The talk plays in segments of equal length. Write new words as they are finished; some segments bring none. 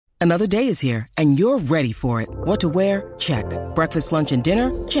Another day is here, and you're ready for it. What to wear? Check. Breakfast, lunch, and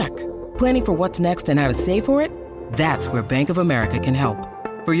dinner? Check. Planning for what's next and how to save for it? That's where Bank of America can help.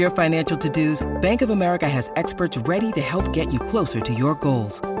 For your financial to-dos, Bank of America has experts ready to help get you closer to your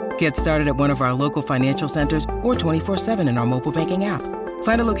goals. Get started at one of our local financial centers or 24/7 in our mobile banking app.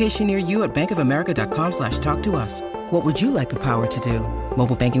 Find a location near you at bankofamerica.com/talktous. What would you like the power to do?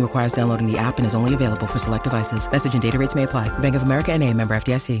 Mobile banking requires downloading the app and is only available for select devices. Message and data rates may apply. Bank of America N.A., member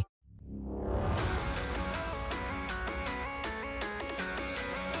FDIC.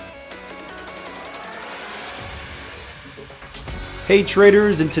 Hey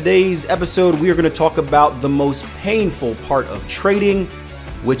traders, in today's episode we are going to talk about the most painful part of trading,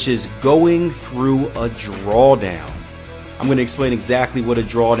 which is going through a drawdown. I'm going to explain exactly what a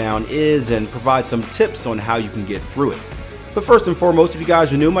drawdown is and provide some tips on how you can get through it. But first and foremost, if you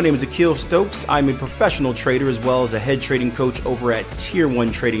guys are new, my name is Akil Stokes. I'm a professional trader as well as a head trading coach over at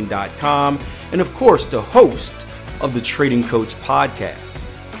tier1trading.com and of course the host of the Trading Coach podcast.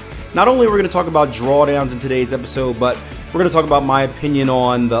 Not only are we going to talk about drawdowns in today's episode, but we're going to talk about my opinion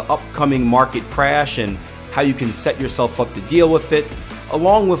on the upcoming market crash and how you can set yourself up to deal with it,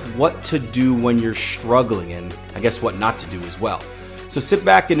 along with what to do when you're struggling and I guess what not to do as well. So sit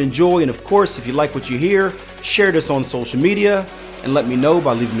back and enjoy, and of course, if you like what you hear, share this on social media and let me know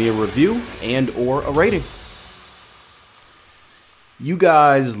by leaving me a review and or a rating. You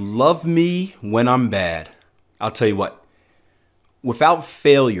guys love me when I'm bad. I'll tell you what, without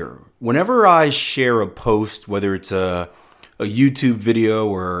failure, whenever I share a post, whether it's a YouTube video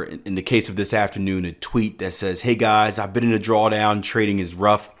or in the case of this afternoon, a tweet that says, hey guys, I've been in a drawdown, trading is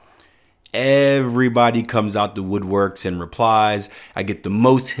rough. Everybody comes out the woodworks and replies. I get the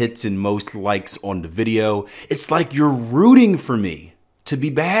most hits and most likes on the video. It's like you're rooting for me to be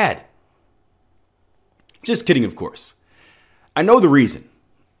bad. Just kidding, of course. I know the reason.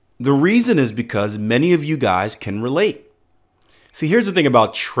 The reason is because many of you guys can relate. See, here's the thing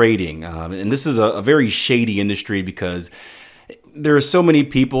about trading, and this is a very shady industry because there are so many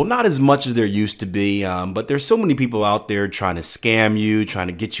people, not as much as there used to be, but there's so many people out there trying to scam you, trying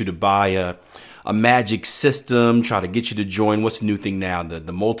to get you to buy a magic system, try to get you to join, what's the new thing now,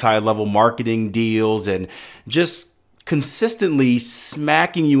 the multi-level marketing deals, and just consistently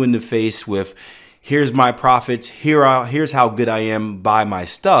smacking you in the face with, here's my profits, here's how good I am, buy my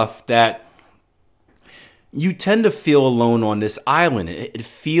stuff, that you tend to feel alone on this island. It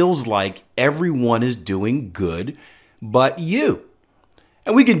feels like everyone is doing good but you.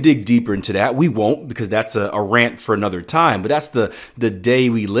 And we can dig deeper into that. We won't, because that's a rant for another time. But that's the day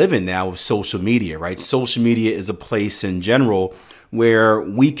we live in now with social media, right? Social media is a place in general where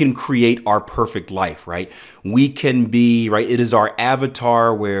we can create our perfect life, right? We can be, right? It is our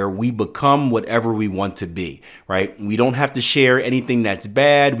avatar where we become whatever we want to be, right? We don't have to share anything that's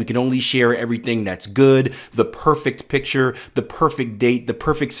bad. We can only share everything that's good, the perfect picture, the perfect date, the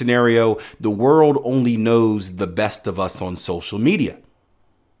perfect scenario. The world only knows the best of us on social media.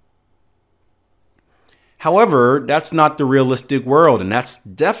 However, that's not the realistic world, and that's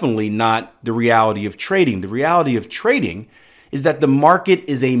definitely not the reality of trading. The reality of trading is that the market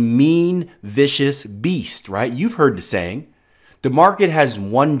is a mean, vicious beast, right? You've heard the saying. The market has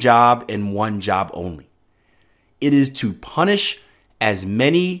one job and one job only. It is to punish as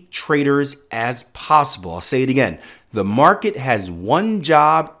many traders as possible. I'll say it again. The market has one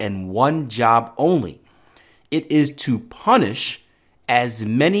job and one job only. It is to punish as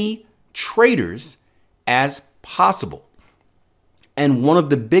many traders as possible. And one of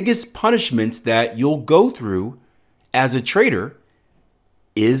the biggest punishments that you'll go through as a trader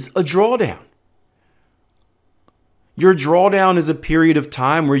is a drawdown. Your drawdown is a period of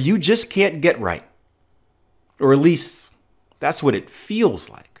time where you just can't get right. Or at least that's what it feels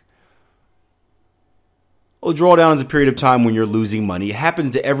like. Well, drawdown is a period of time when you're losing money. It happens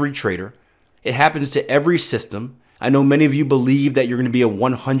to every trader. It happens to every system. I know many of you believe that you're going to be a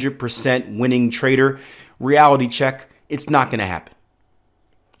 100% winning trader. Reality check, it's not going to happen.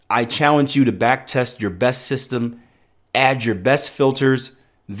 I challenge you to backtest your best system, add your best filters.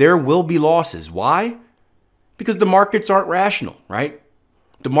 There will be losses. Why? Because the markets aren't rational, right?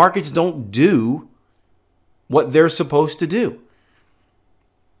 The markets don't do what they're supposed to do.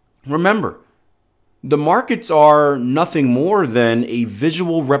 Remember, the markets are nothing more than a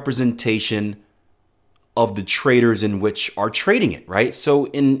visual representation of the traders in which are trading it, right? So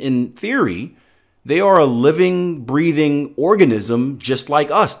in theory, they are a living, breathing organism just like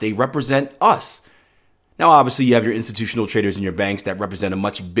us. They represent us. Now, obviously, you have your institutional traders and your banks that represent a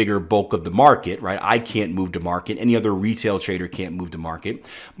much bigger bulk of the market, right? I can't move the market. Any other retail trader can't move the market.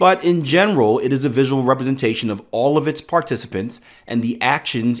 But in general, it is a visual representation of all of its participants and the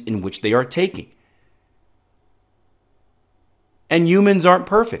actions in which they are taking. And humans aren't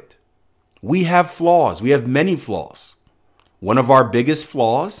perfect. We have flaws. We have many flaws. One of our biggest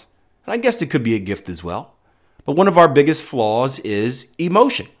flaws, and I guess it could be a gift as well, but one of our biggest flaws is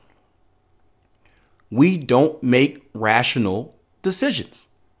emotion. We don't make rational decisions.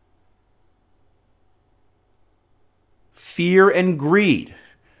 Fear and greed.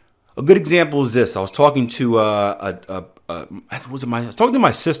 A good example is this. I was talking to I was talking to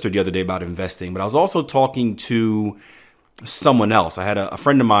my sister the other day about investing, but I was also talking to someone else. I had a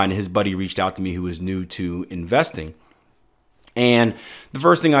friend of mine, his buddy reached out to me who was new to investing. And the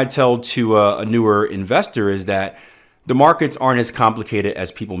first thing I tell to a newer investor is that the markets aren't as complicated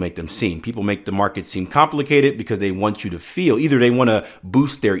as people make them seem. People make the markets seem complicated because they want you to feel, either they want to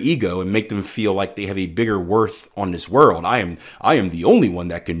boost their ego and make them feel like they have a bigger worth on this world. I am the only one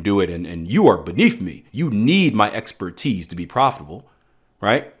that can do it, and you are beneath me. You need my expertise to be profitable,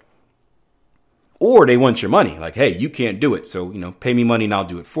 right? Or they want your money, like, hey, you can't do it, so pay me money and I'll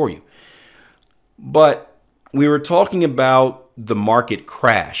do it for you. But we were talking about the market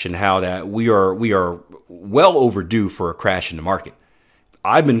crash and how that we are well overdue for a crash in the market.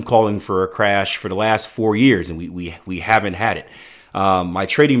 I've been calling for a crash for the last 4 years, and we haven't had it. My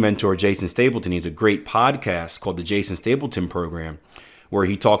trading mentor, Jason Stapleton, he has a great podcast called the Jason Stapleton Program, where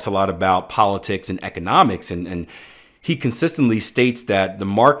he talks a lot about politics and economics, and he consistently states that the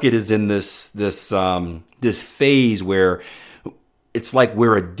market is in this phase where it's like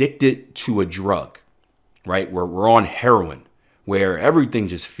we're addicted to a drug, right? We're on heroin, where everything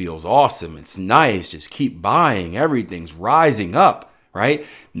just feels awesome. It's nice. Just keep buying. Everything's rising up, right?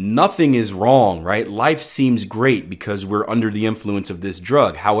 Nothing is wrong, right? Life seems great because we're under the influence of this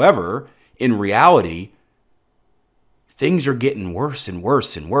drug. However, in reality, things are getting worse and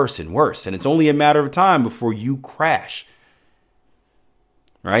worse and worse and worse. And it's only a matter of time before you crash,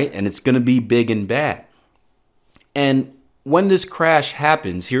 right? And it's going to be big and bad. And when this crash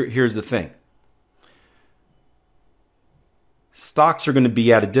happens, here's the thing. Stocks are going to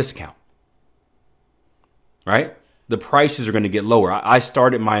be at a discount, right? The prices are going to get lower. I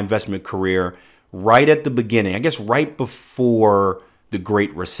started my investment career right at the beginning, I guess right before the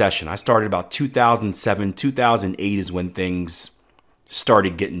Great Recession. I started about 2007, 2008 is when things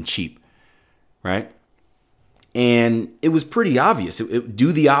started getting cheap, right? And it was pretty obvious. It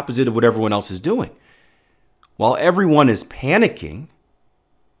do the opposite of what everyone else is doing. While everyone is panicking,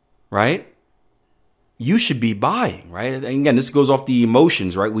 right? You should be buying, right? And again, this goes off the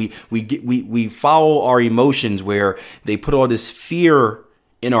emotions, right? We follow our emotions where they put all this fear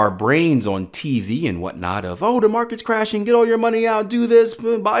in our brains on TV and whatnot of, oh, the market's crashing, get all your money out, do this,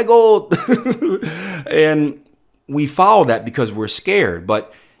 buy gold. And we follow that because we're scared.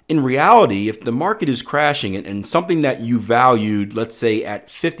 But in reality, if the market is crashing and something that you valued, let's say at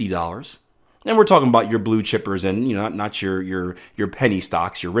 $50, and we're talking about your blue chippers and, not your penny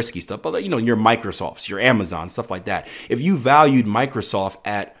stocks, your risky stuff, but, your Microsofts, your Amazon, stuff like that. If you valued Microsoft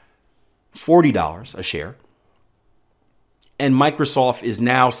at $40 a share and Microsoft is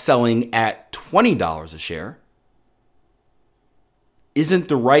now selling at $20 a share, isn't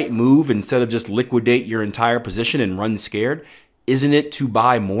the right move, instead of just liquidate your entire position and run scared, isn't it to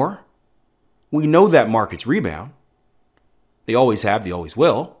buy more? We know that markets rebound. They always have, they always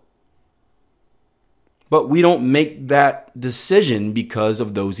will. But we don't make that decision because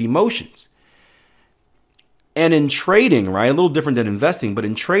of those emotions. And in trading, right, a little different than investing, but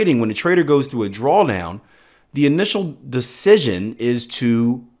in trading, when a trader goes through a drawdown, the initial decision is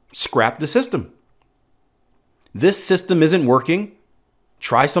to scrap the system. This system isn't working.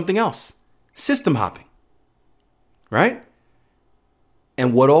 Try something else. System hopping, right?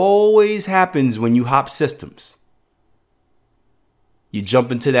 And what always happens when you hop systems, you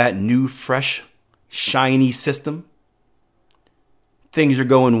jump into that new, fresh, shiny system. Things are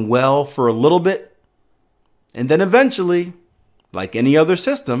going well for a little bit. And then eventually, like any other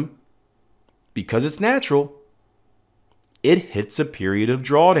system, because it's natural, it hits a period of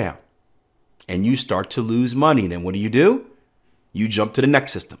drawdown. And you start to lose money. And then what do? You jump to the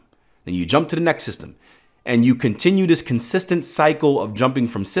next system. Then you jump to the next system. And you continue this consistent cycle of jumping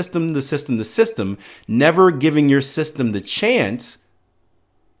from system to system to system, never giving your system the chance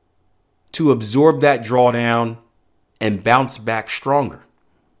to absorb that drawdown and bounce back stronger.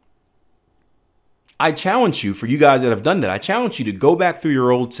 I challenge you, for you guys that have done that, I challenge you to go back through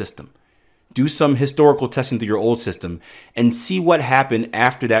your old system, do some historical testing through your old system, and see what happened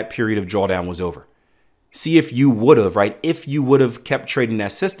after that period of drawdown was over. See if you would have, right? If you would have kept trading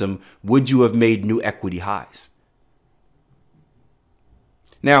that system, would you have made new equity highs?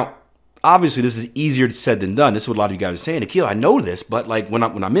 Now, obviously, this is easier said than done. This is what a lot of you guys are saying. Akil, I know this, but like when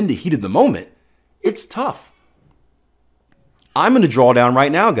I'm in the heat of the moment, it's tough. I'm in a drawdown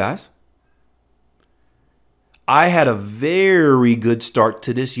right now, guys. I had a very good start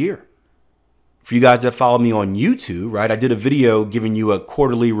to this year. For you guys that follow me on YouTube, right? I did a video giving you a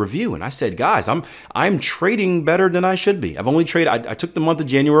quarterly review, and I said, guys, I'm trading better than I should be. I've only traded. I took the month of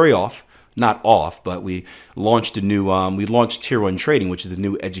January off, not off, but we launched a new. We launched Tier 1 Trading, which is the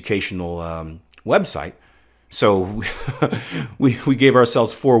new educational website. So we gave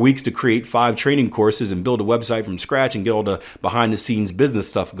ourselves 4 weeks to create 5 training courses and build a website from scratch and get all the behind the scenes business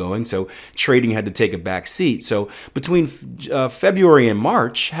stuff going. So trading had to take a back seat. So between February and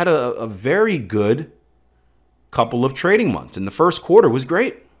March, had a very good couple of trading months. And the first quarter was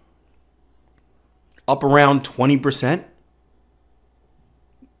great. Up around 20%.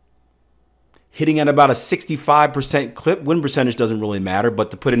 Hitting at about a 65% clip. Win percentage doesn't really matter,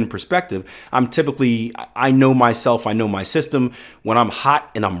 but to put it in perspective, I know myself, I know my system. When I'm hot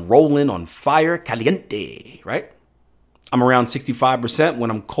and I'm rolling on fire, caliente, right? I'm around 65%.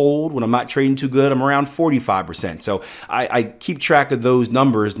 When I'm cold, when I'm not trading too good, I'm around 45%. So I keep track of those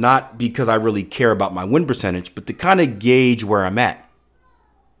numbers, not because I really care about my win percentage, but to kind of gauge where I'm at.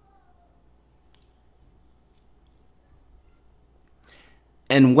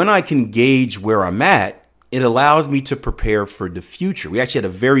 And when I can gauge where I'm at, it allows me to prepare for the future. We actually had a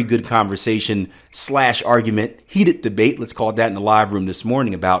very good conversation / argument, heated debate, let's call it that, in the live room this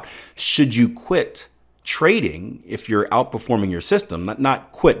morning about should you quit trading if you're outperforming your system?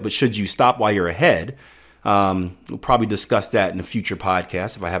 Not quit, but should you stop while you're ahead? We'll probably discuss that in a future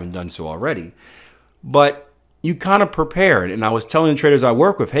podcast if I haven't done so already. But you kind of prepared. And I was telling the traders I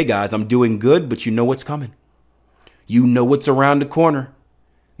work with, hey guys, I'm doing good, but you know what's coming. You know what's around the corner.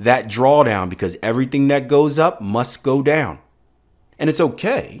 That drawdown, because everything that goes up must go down. And it's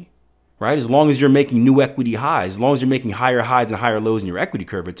okay, right? As long as you're making new equity highs, as long as you're making higher highs and higher lows in your equity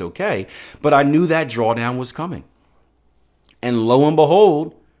curve, it's okay. But I knew that drawdown was coming. And lo and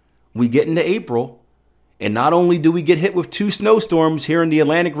behold, we get into April, and not only do we get hit with 2 snowstorms here in the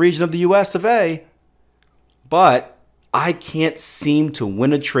Atlantic region of the US of A, but I can't seem to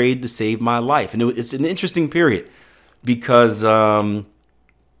win a trade to save my life. And it's an interesting period because...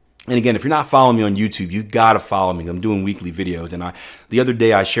 And again, if you're not following me on YouTube, you got to follow me. I'm doing weekly videos. And the other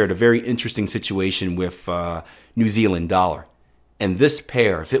day I shared a very interesting situation with New Zealand dollar. And this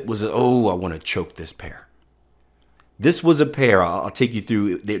pair, if it was, I want to choke this pair. This was a pair, I'll take you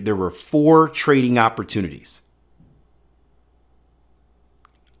through. There were 4 trading opportunities.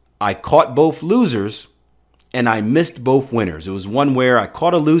 I caught both losers and I missed both winners. It was one where I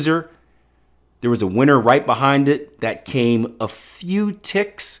caught a loser. There was a winner right behind it that came a few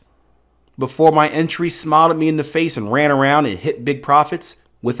ticks before my entry, smiled at me in the face and ran around and hit big profits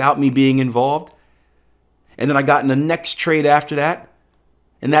without me being involved. And then I got in the next trade after that,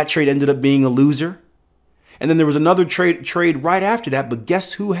 and that trade ended up being a loser. And then there was another trade right after that, but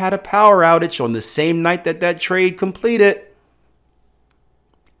guess who had a power outage on the same night that trade completed?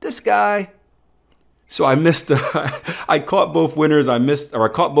 This guy. So I missed. I caught both winners. I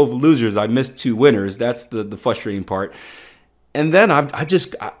caught both losers. I missed 2 winners. That's the frustrating part. And then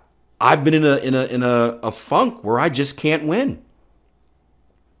I've been in a funk where I just can't win.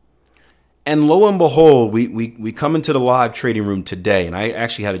 And lo and behold, we come into the live trading room today, and I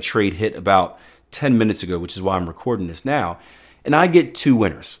actually had a trade hit about 10 minutes ago, which is why I'm recording this now, and I get 2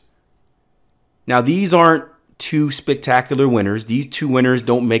 winners. Now, these aren't 2 spectacular winners. These 2 winners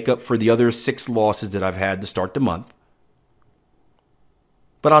don't make up for the other 6 losses that I've had to start the month.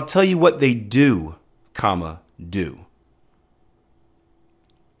 But I'll tell you what they do.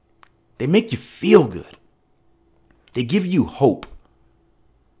 They make you feel good. They give you hope.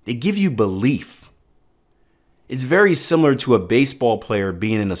 They give you belief. It's very similar to a baseball player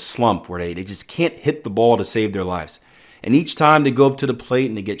being in a slump where they just can't hit the ball to save their lives. And each time they go up to the plate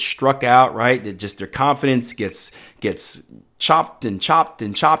and they get struck out, right? Their confidence gets chopped and chopped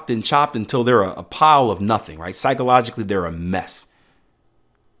and chopped and chopped until they're a pile of nothing, right? Psychologically, they're a mess.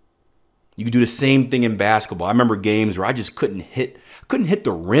 You can do the same thing in basketball. I remember games where I just couldn't hit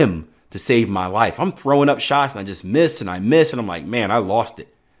the rim to save my life. I'm throwing up shots and I just miss and I miss, and I'm like, man, I lost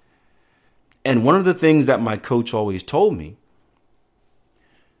it. And one of the things that my coach always told me,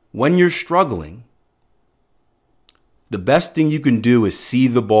 when you're struggling, the best thing you can do is see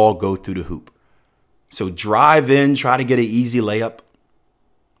the ball go through the hoop. So drive in, try to get an easy layup.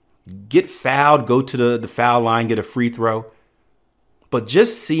 Get fouled, go to the foul line, get a free throw. But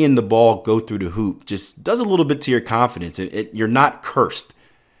just seeing the ball go through the hoop just does a little bit to your confidence. You're not cursed.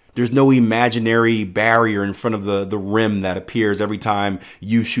 There's no imaginary barrier in front of the rim that appears every time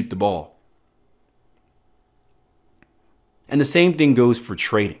you shoot the ball. And the same thing goes for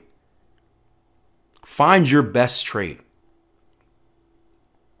trading. Find your best trade.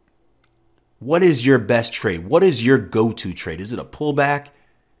 What is your best trade? What is your go-to trade? Is it a pullback?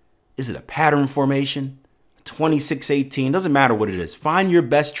 Is it a pattern formation? 26-18, doesn't matter what it is. Find your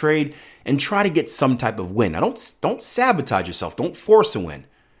best trade and try to get some type of win. Now, don't sabotage yourself. Don't force a win,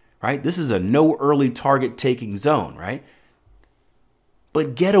 right? This is a no early target taking zone, right?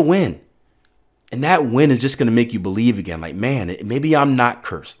 But get a win. And that win is just going to make you believe again, like, man, maybe I'm not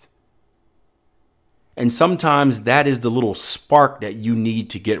cursed. And sometimes that is the little spark that you need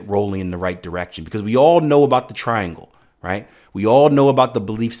to get rolling in the right direction, because we all know about the triangle, right? We all know about the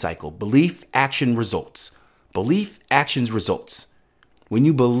belief cycle. Belief, action, results. Belief, actions, results. When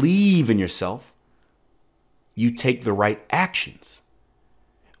you believe in yourself, you take the right actions.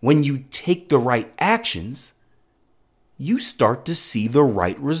 When you take the right actions, you start to see the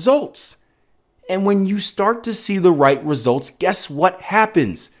right results. And when you start to see the right results, guess what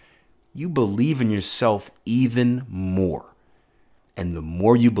happens? You believe in yourself even more. And the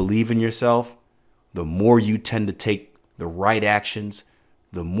more you believe in yourself, the more you tend to take the right actions.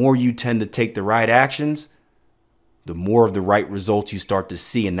 The more you tend to take the right actions, the more of the right results you start to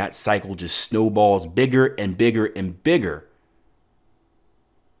see. And that cycle just snowballs bigger and bigger and bigger.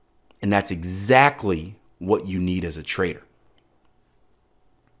 And that's exactly what you need as a trader.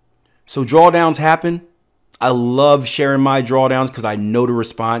 So drawdowns happen. I love sharing my drawdowns because I know the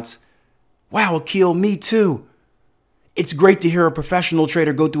response. Wow, Akil, me too. It's great to hear a professional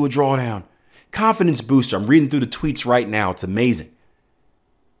trader go through a drawdown. Confidence booster. I'm reading through the tweets right now. It's amazing.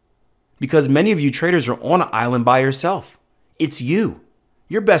 Because many of you traders are on an island by yourself. It's you.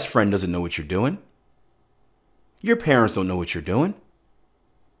 Your best friend doesn't know what you're doing. Your parents don't know what you're doing.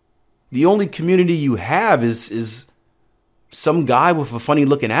 The only community you have is some guy with a funny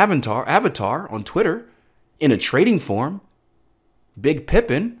looking avatar on Twitter in a trading form. Big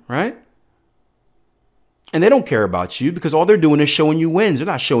Pippin, right? And they don't care about you because all they're doing is showing you wins. They're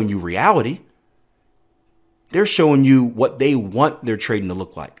not showing you reality. They're showing you what they want their trading to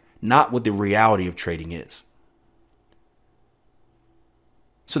look like, not what the reality of trading is.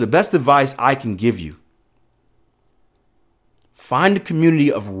 So the best advice I can give you, find a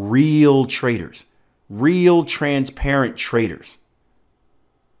community of real traders, real transparent traders.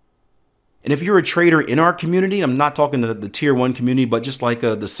 And if you're a trader in our community, I'm not talking to the tier 1 community, but just like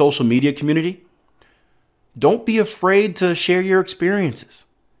the social media community, don't be afraid to share your experiences.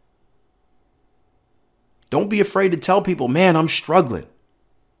 Don't be afraid to tell people, man, I'm struggling.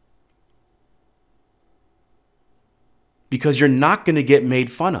 Because you're not going to get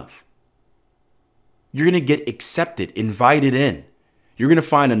made fun of. You're going to get accepted, invited in. You're going to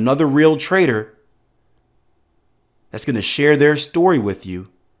find another real trader that's going to share their story with you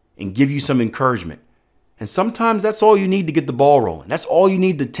and give you some encouragement. And sometimes that's all you need to get the ball rolling. That's all you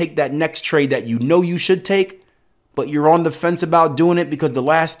need to take that next trade that you know you should take, but you're on the fence about doing it because the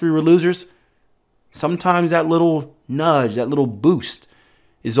last 3 were losers. Sometimes that little nudge, that little boost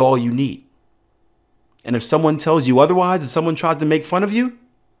is all you need. And if someone tells you otherwise, if someone tries to make fun of you,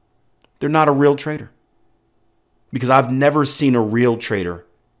 they're not a real trader. Because I've never seen a real trader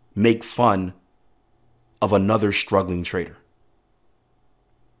make fun of another struggling trader.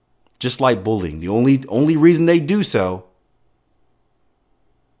 Just like bullying, the only reason they do so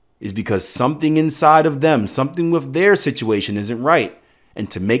is because something inside of them, something with their situation isn't right. And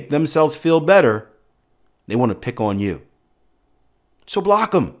to make themselves feel better, they want to pick on you. So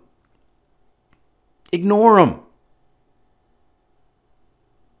block them. Ignore them.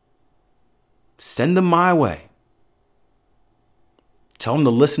 Send them my way. Tell them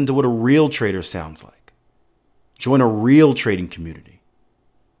to listen to what a real trader sounds like. Join a real trading community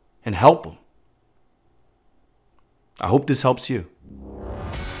and help them. I hope this helps you.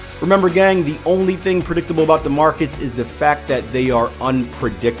 Remember, gang, the only thing predictable about the markets is the fact that they are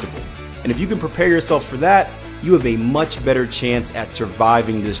unpredictable. And if you can prepare yourself for that, you have a much better chance at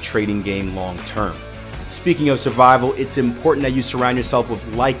surviving this trading game long term. Speaking of survival, it's important that you surround yourself with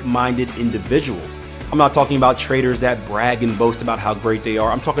like-minded individuals. I'm not talking about traders that brag and boast about how great they are.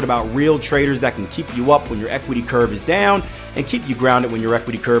 I'm talking about real traders that can keep you up when your equity curve is down and keep you grounded when your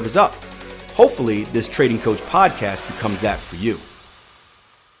equity curve is up. Hopefully, this Trading Coach podcast becomes that for you.